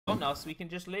on us, we can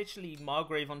just literally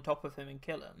Margrave on top of him and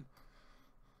kill him.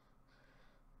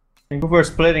 I think if we're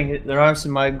splitting it, the rounds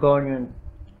might go on you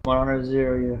 100-0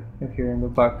 you if you're in the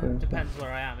back. Depends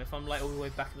where I am. If I'm like all the way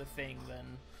back of the thing,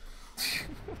 then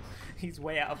he's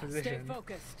way out of position. Stay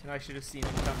focused. And I should have seen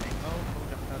him coming. Oh,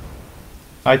 hold up.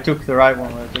 I took the right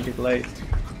one, I took it late.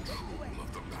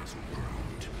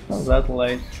 Not that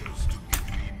late.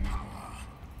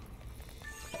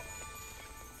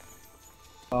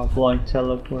 Oh, blind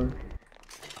teleport.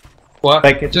 What?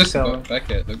 Back it, Just got back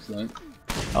it, looks like.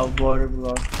 I'll border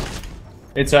block.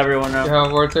 It's everyone now. You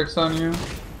have vortex on you.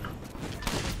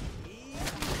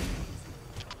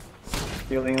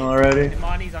 Healing already.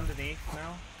 Imani's underneath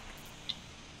now.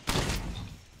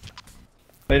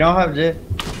 They don't have J.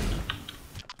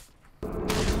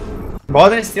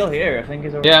 Bot is still here, I think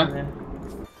he's over there.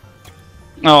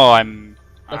 Oh, I'm...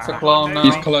 That's a clone now.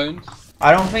 He's cloned.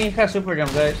 I don't think he has super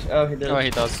jump, guys. Oh, he does. Oh, he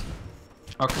does.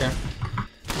 Okay.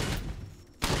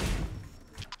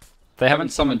 They haven't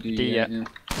summoned D yet. Yeah.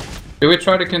 Do we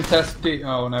try to contest D?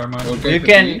 Oh, never mind. We'll go You for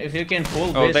can, D. if you can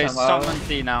pull Oh, B they somehow. summoned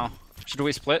D now. Should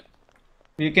we split?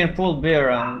 You can pull B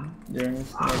around during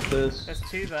this, like this. There's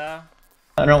two there.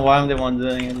 I don't know why I'm the one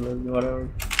doing it, but whatever.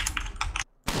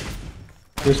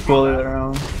 Just pull it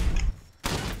around.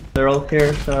 They're all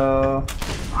here, so...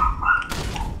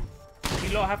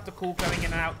 You lot have to call going in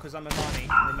and out because I'm Imani,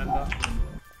 remember?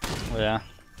 Oh, yeah.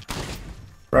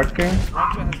 Rakychu?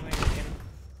 Rakychu has made it in.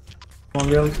 Won't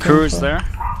be able to Crew's kill, there.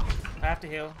 I have to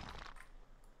heal.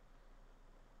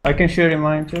 I can shoot in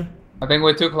mine too. I think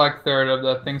we took like third of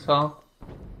that thing's health.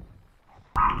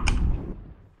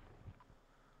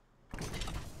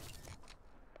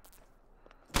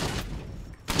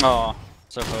 Oh,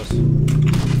 so close.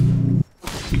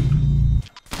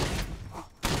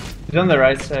 He's on the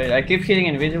right side. I keep hitting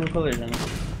invisible collision.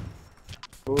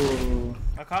 Ooh.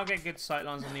 I can't get good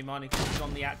sightlines on the Imani because he's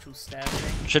on the actual stair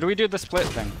thing. Should we do the split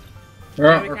thing?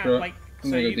 Yeah, we Right, can, like, I'm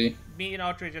so gonna go you, D. me and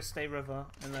Audrey just stay river,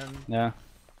 and then... Yeah.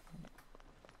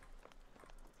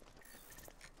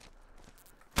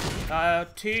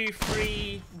 2,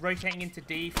 3, rotating into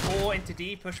D, 4 into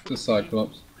D, push The with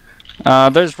Cyclops.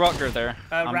 There's Rutger there.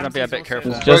 I'm gonna be a Ramsey's bit also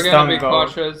careful. there. Just We're gonna don't be go.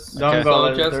 cautious. Don't Okay. go,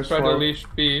 So there's just try to 4. leash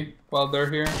B while they're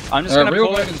here. I'm just gonna Real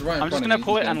pull it. Guardian's right in I'm just front of gonna you,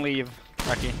 pull it he's and leave,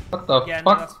 Raky. What the Yeah, no,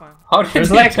 fuck? that's fine. How did There's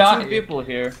he like die? 2 people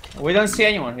here. We don't see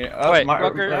anyone here. Oh, Wait,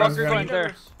 Rutger going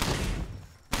there.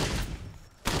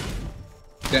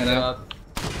 Getting out.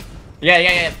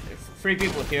 Yeah. 3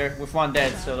 people here with 1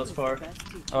 dead, so that's 4.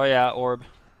 Oh yeah, orb.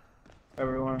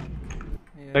 Everyone.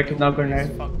 Yeah, Back it now,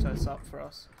 grenade. fucked us up for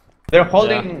us. They're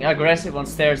holding aggressive on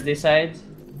stairs this side.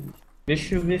 This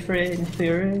should be free in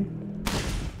theory.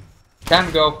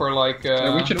 Can go for like.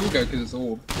 No, we should all go because it's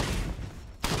orb.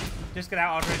 Just get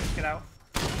out, Audrey, just get out.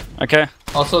 Okay.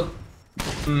 Also.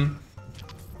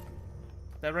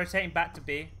 They're rotating back to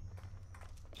B.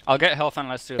 I'll get health and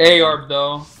let's do it. A orb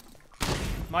though.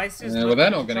 Mice is Yeah, well, they're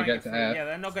not looking gonna try get to free. air. Yeah,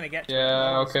 they're not gonna get to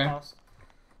Yeah, it. okay.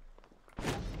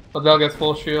 But they'll get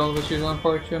full shield, which is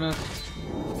unfortunate.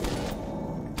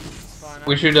 Fine,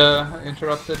 We should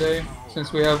interrupt the day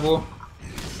since we have Wolf.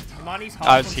 Imani's I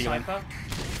half was on healing. Cypher.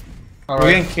 We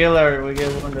Alright. can kill her, we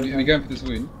get 1 We going for this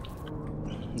win?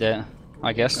 Yeah,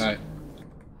 I guess. Alright.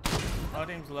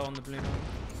 Arden's low on the blue.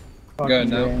 Go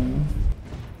now.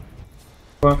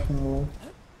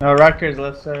 No, Rutger's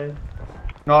left side.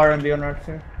 No R&B on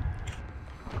Rutger.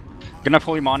 Gonna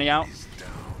pull Imani out.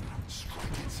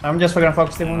 I'm just gonna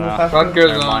focus him on the fast. Rutger's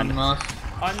Never on mind. us.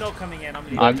 I'm not coming in, I'm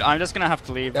leaving. I'm just gonna have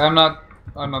to leave. Yeah, I'm not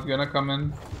gonna come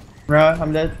in. Right,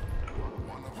 I'm dead.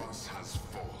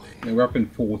 Yeah, we're up in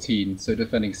 14, so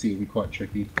defending C will be quite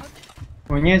tricky.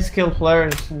 We need skilled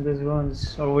players in these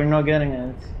ones, or we're not getting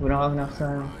it. We don't have enough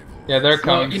time. Yeah, they're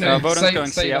Well, coming. you know, Voden's say, going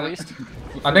say C at that. least.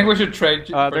 I think we should trade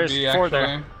for there's B 4 actually.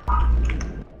 there.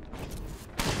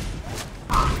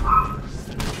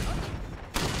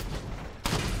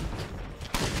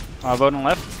 Voden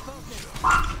left.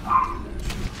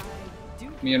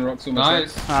 Me and Rox almost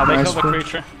Nice. They Nice killed the push.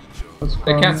 creature.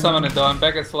 They can't summon it though. I'm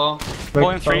back at slow.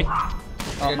 Pulling 3. Oh,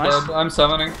 Oh, nice. I'm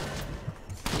summoning.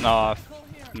 No,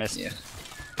 missed. Yeah.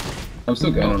 I'm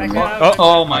still going on. Back him. out.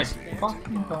 Oh my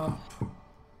fucking god.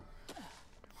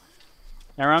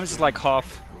 Aram's is like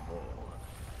half.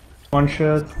 1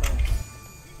 shot.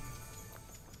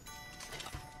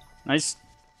 Nice.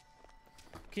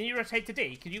 Can you rotate to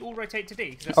D? Can you all rotate to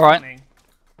D? Because Alright.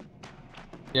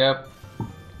 Yep.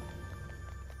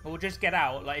 Or just get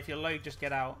out. Like if you're low, just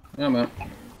get out. Yeah, man.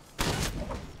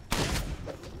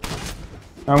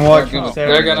 I'm watching They're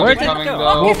stairs. They're gonna Where'd be they coming go?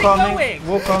 though. Wolf Keep it coming, going.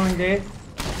 Wolf coming D.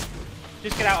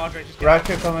 Just get out, Audrey. Just get out.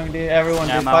 Rutger coming D. Everyone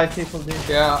Yeah, D. I'm out. 5 people D.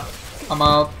 Yeah, I'm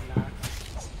out.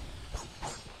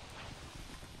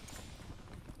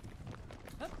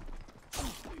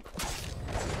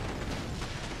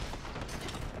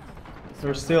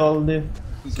 We're still the.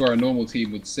 This is where a normal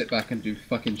team would sit back and do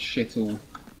fucking shit all.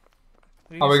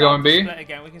 Are we going B? Split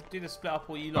again. We can do the split up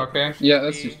or you lot. Okay. Yeah,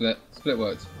 let's do split. Split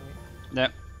works.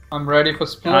 Yep. I'm ready for No,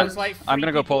 split. there's like I'm three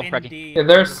gonna go people pull in Racky. D. Yeah,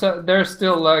 there's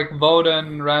still like Voda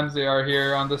and Ramsey are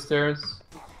here on the stairs.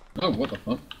 Oh, what the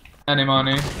fuck? Any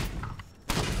money?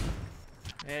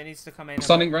 Yeah, it needs to come in.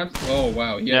 Stunning Rams? Oh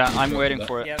wow. Yeah, actually I'm shot waiting that.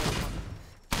 for it. Yeah, that's fine.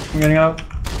 I'm getting out.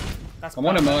 That's I'm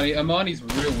on perfect. Amani. Amani's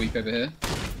real weak over here.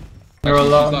 You're Actually,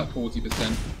 alone. she's like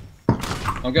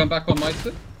 40%. I'm going back on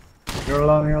Meister. You're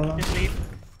alone. You're alone. Just leave.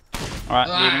 Alright,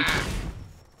 leaving.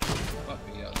 Fuck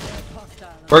me, outside.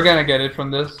 We're gonna get it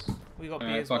from this, We got B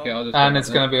Alright, as fuck well. it, I'll just and go it's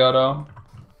with gonna be auto.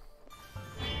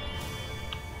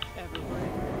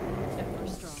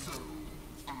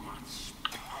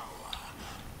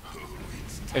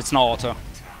 It's not auto.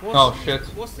 Oh shit.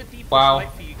 What's the deep Wow.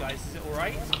 like for you guys? Is it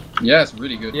alright? that. Yeah, it's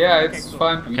really good. Yeah, Okay, it's cool.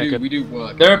 fine. We Okay, do good. we do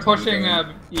work. They're That's what we're pushing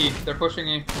doing. E. They're pushing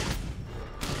E.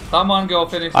 Someone go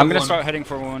finish. I'm the gonna one. start heading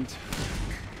for wound.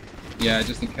 Yeah,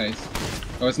 just in case.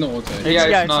 Oh, it's not auto. Yeah,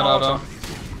 Yeah, it's not auto.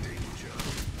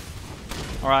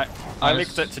 Alright, I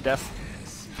Nice. licked it to death.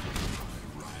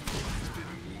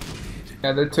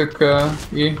 Yeah, they took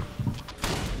E.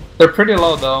 They're pretty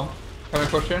low though. Can I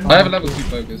push in? I have a level 2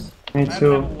 focus. Me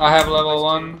too. I have level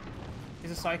 1.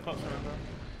 He's a Cyclops, remember?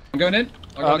 I'm going in.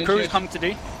 I'm going in. Crew's shit. come to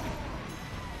D.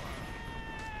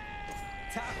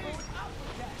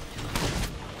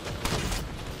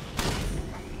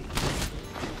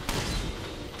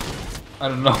 I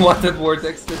don't know what that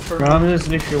vortex did for me. I'm just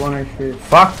literally 1 HP.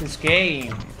 Fuck this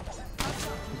game.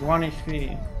 It's 1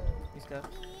 HP. He's dead.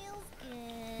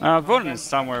 Voden is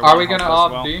somewhere. Are we around gonna half off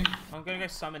as well. D? I'm gonna go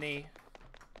summon E.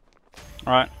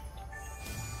 Alright,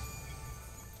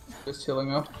 Just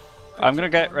healing up. I'm gonna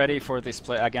get ready for the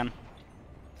split again.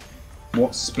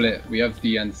 What split? We have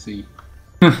D and C.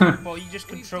 Well, you just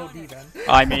control D then.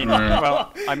 I mean,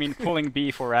 well, I mean pulling B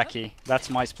for Racky. That's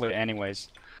my split anyways.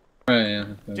 Oh yeah.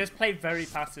 Okay. Just play very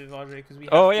passive, Audrey, because we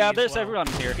have Oh D yeah, as there's well. everyone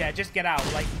here. Yeah, just get out.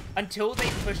 Like, until they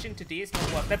push into D, it's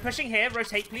not work. They're pushing here.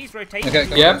 Rotate, please. Rotate. Okay,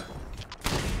 go. Yep.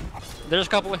 There's a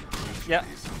couple of... Yeah.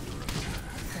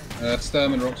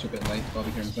 Sturm and Rocks are a bit late. I'll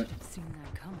be here in a sec.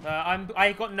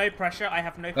 I got no pressure. I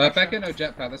have no pressure. Becca, no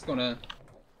jetpack. That's gonna.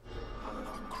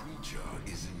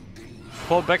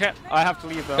 Pull Beckett. I have to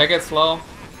leave though. Beckett's low.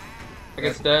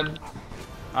 Beckett's dead.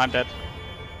 I'm dead.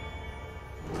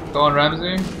 Go on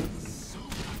Ramsey.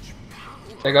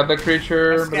 They got the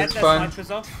creature, I'm but scared it's their fine.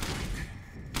 snipers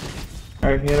off.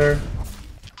 Alright, hitter.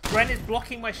 Ren is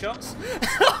blocking my shots.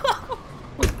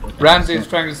 Ramsey's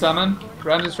trying to summon.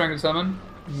 Ramsey's trying to summon.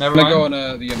 Never I'm gonna go mind.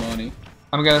 on the Amani.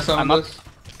 I'm gonna summon I'm up. this.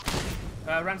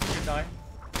 Ramsey should die.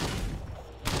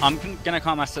 I'm gonna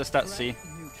come assist at C.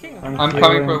 I'm coming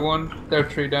healing. for one. They're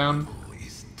 3 down.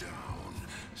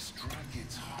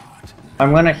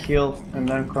 I'm gonna heal and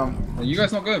then come. Are you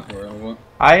guys not going for it or what?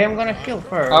 I am gonna heal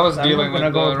first. I was I'm dealing not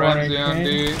with gonna go Ramsey for on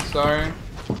anything. D. Sorry.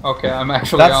 Okay, I'm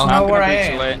actually That's on. not I'm where gonna I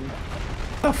be too late. am.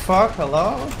 What the fuck?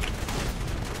 Hello?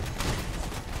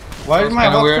 Why did That's my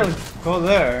kinda weird. voxel go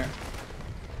there?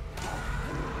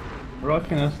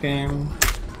 Rocking this game.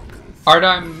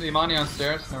 Arda and Imani on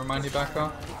stairs. Never mind, he back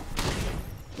off.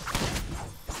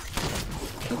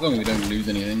 As long as we don't lose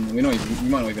anything. We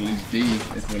might not even lose D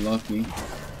if we're lucky.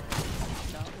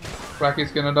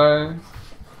 Racky's gonna die.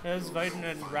 There's Voden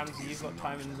and Ramsey. You've got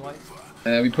time in life.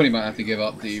 We probably might have to give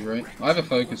up D, right? I have a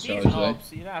focus charge D's though. up,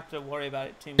 so you don't have to worry about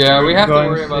it too much. Yeah, we have to Going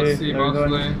worry about C, C they're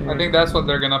going mostly. C. I think that's what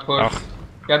they're gonna push. Oh.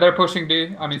 Yeah, they're pushing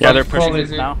D. I mean, Yeah, they're pushing pushing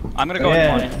D. it now. I'm gonna go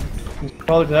Yeah, in money. it's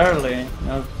probably early.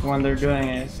 That's when they're doing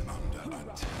it.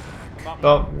 I'm up.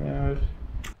 Oh, yeah.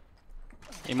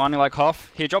 Imani like half.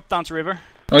 He dropped down to river.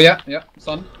 Oh yeah, yeah,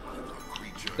 son.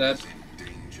 Dead.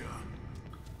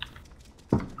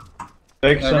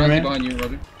 Takes on Ramsey me. behind you,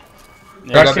 Roger.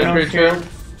 They got Rushing the on creature. shield.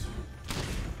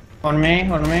 On me,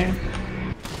 on me.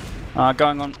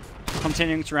 Going on.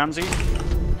 Continuing to Ramsey.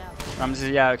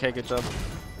 Ramsey, yeah, okay, good job.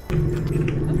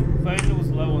 Voden was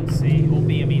low on C or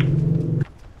B. I mean,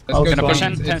 Let's I'll go gonna to push B.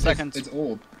 in, 10 seconds. It's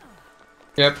orb.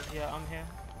 Yep. yeah, I'm here.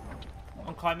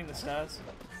 I'm climbing the stairs.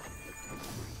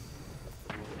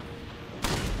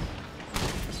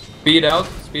 Speed out.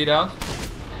 Speed out.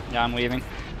 Yeah, I'm leaving.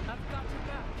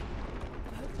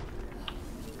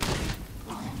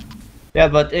 Yeah,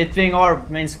 but it being orb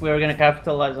means we're gonna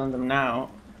capitalize on them now.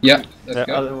 Yeah, let's Yeah.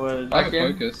 go. Otherwise, I have Okay.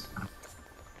 a focus.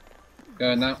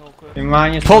 Going now. It's all good.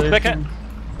 Imani's Pull position Beckett. I'm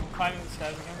climbing the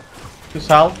stairs again. to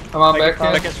south. I'm on Take it back fast.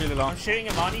 here. Beckett's really low. I'm shooting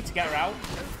Imani to get her out.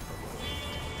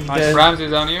 Nice. Dead.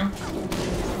 Ramsey's on you.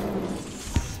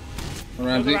 Pull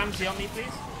Ramsey. the Ramsey on me,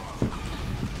 please.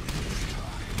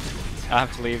 I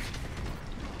have to leave.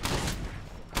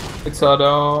 It's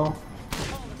auto.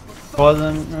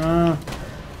 Wasn't.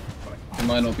 It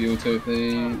might not be auto if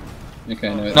they.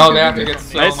 Okay, no. No, they have to get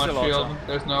so It's much still shield. auto.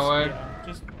 There's no way. Yeah,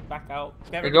 just back out.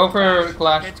 Get They rid go of for the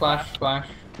clash, Get clash, clash.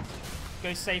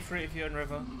 Go safe route if you're in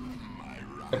river.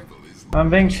 I'm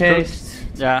being chased.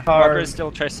 Yeah, Hard. Walker is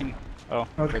still chasing. Oh.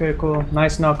 Okay, cool.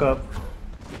 Nice knock up.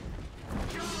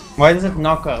 Why does it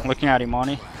knock up? Looking at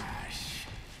Imani.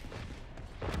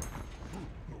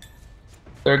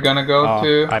 They're gonna go Oh,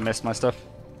 to I missed my stuff.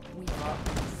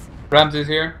 Ramsey's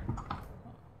here.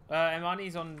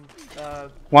 Imani's on.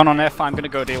 One on F, I'm gonna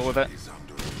go deal with it.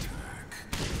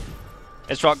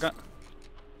 It's shotgun.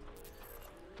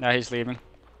 No, he's leaving.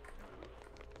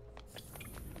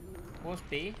 What's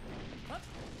B?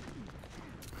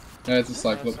 Yeah, it's a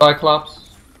Cyclops. Cyclops.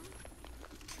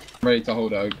 I'm ready to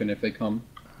hold it open if they come.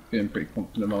 Feeling pretty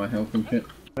confident about my health and shit.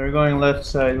 They're going left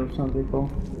side with some people.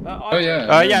 Oh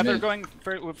yeah. Yeah, me. they're going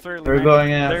with 3 They're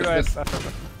going in. They're going This-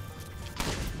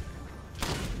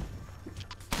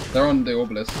 They're on the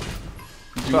obelisk.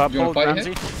 Do you want to pulled fight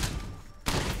Ramsey. here?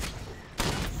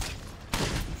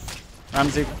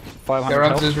 Ramsey, Yeah, 500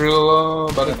 Ramsey's health. real low,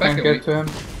 but I Back can't at get me. to him.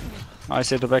 I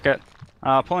see the Beckett.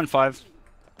 Pulling 5.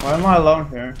 Why am I alone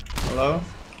here? Hello?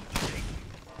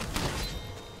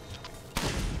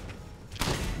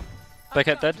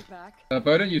 Beckett dead.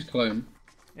 Bo don't use clone.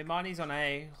 Imani's on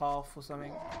A, half or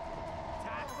something.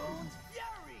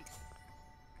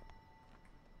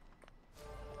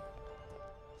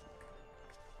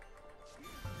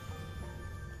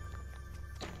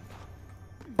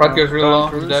 Rakychu's real low,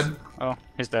 he's Cruz. dead. Oh,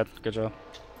 he's dead. Good job.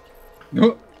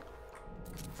 No.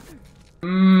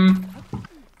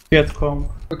 Get comp.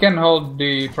 We can hold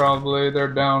D probably, they're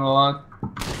down a lot. No,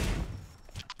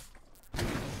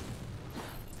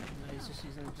 he's just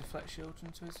using the deflect shield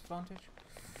to his advantage.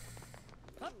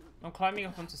 I'm climbing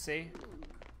up onto C.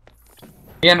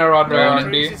 He and a Rodra Yeah, on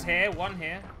Cruz D. is here, one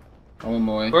here. I'm on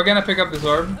my way. We're gonna pick up this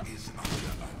orb.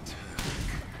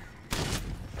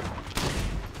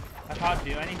 I can't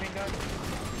do anything, guys.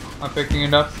 I'm picking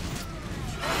it up.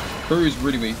 Crew is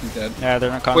really weak, he's dead. Yeah, they're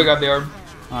not coming. We got the orb.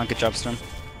 Good job, Storm.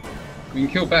 We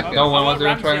can kill Beckett. No one I was want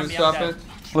even trying to Ramsey stop on me, it.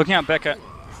 I'm Looking at Beckett.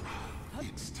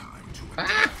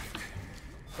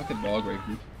 Fucking Margrave.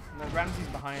 No, Ramsey's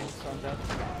behind, so I'm dead.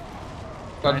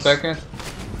 Got Nice. Beckett.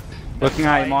 Looking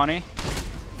at Imani.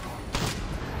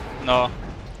 No.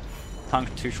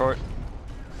 Tank too short.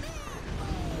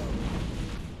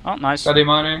 Oh, nice. Got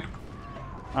Imani.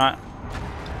 Alright.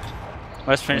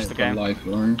 Let's finish the game.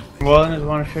 Lifeline. One is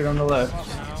one shit on the left.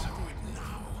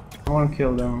 I want to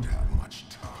kill them.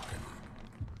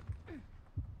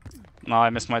 No,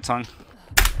 I missed my tongue.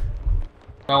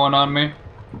 No one on me.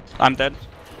 I'm dead.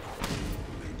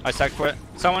 I stacked for it.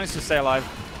 Someone needs to stay alive.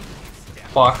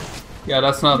 Fuck. Yeah,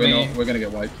 that's not me. We're gonna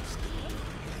get wiped.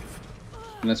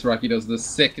 Unless Raky does the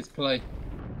sickest play.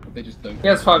 But they just don't. He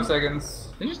has 5 seconds.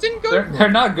 They just didn't go. They're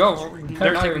not going.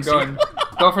 They're not even taking C. going.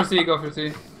 Go for C, go for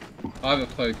C. I have a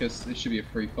focus. It should be a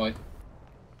free fight.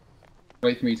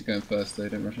 Wait for me to go in first though,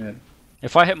 don't rush ahead.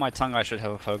 If I hit my tongue, I should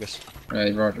have a focus.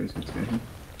 Right, Roger is good to go here.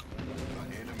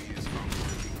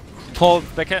 Pull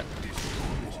Beckett.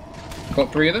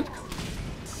 Got 3 of them.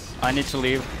 I need to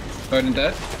leave. Odin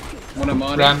dead. One of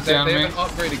mine. Ramsey They on have me. an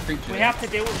upgraded creature. We have to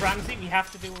deal with Ramsey, we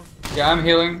have to deal with... Yeah, I'm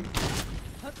healing.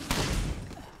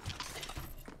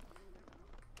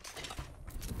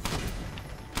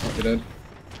 Okay, dead.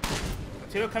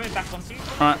 2 are coming back onto you.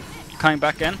 Alright, coming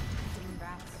back in.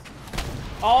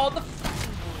 Oh, the...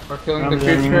 We're killing the I'm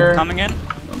dead. creature. Coming in.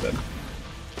 I'm dead.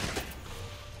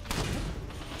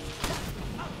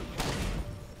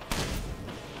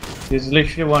 He's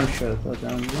literally one shot. But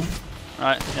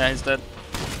Right, yeah, he's dead.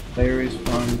 they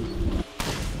respawn.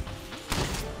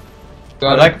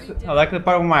 Got it. I like the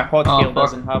part where my hot Oh, kill fuck.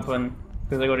 doesn't happen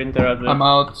because I got interrupted. I'm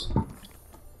out.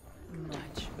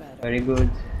 Very good.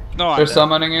 No, I'm They're dead.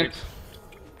 summoning it.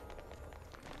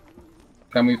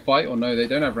 Can we fight or no? They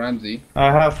don't have Ramsey. I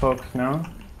have focus now.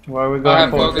 Where are we I going have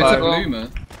for? focus. It's a 5. bloomer.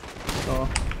 So,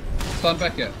 Stun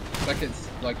Beckett. Beckett's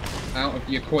like out of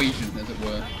the equation, as it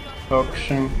were.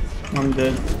 focusing. I'm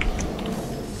dead.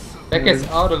 That gets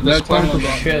out of No this time time. on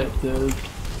that. Shit, dude.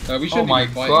 We shouldn't my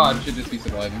be fighting. God. We should just be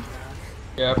surviving.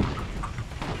 Yep.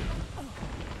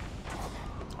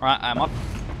 Alright, I'm up.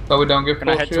 So we don't get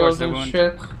Gonna full head towards shields the and wound.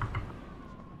 shit.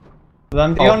 But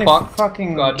I'm the Oh, only fuck.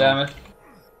 fucking. God damn it.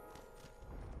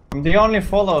 I'm the only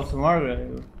follow of the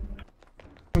Margrave.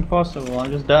 Impossible.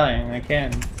 I'm just dying. I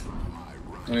can't.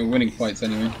 I mean, winning fights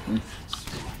anyway.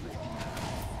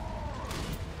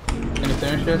 Can you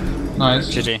finish it? Nice.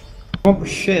 GG. Oh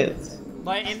shit.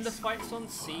 Like in the fights on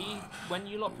C, when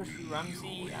you lot push through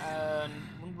Ramsey,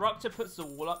 when Rakychu puts the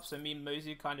wall up, so me and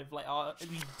Mosey kind of like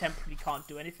we temporarily can't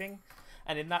do anything,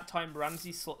 and in that time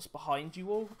Ramsey slots behind you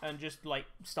all and just like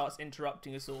starts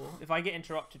interrupting us all. If I get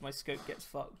interrupted, my scope gets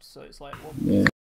fucked. So it's like, well, Yeah.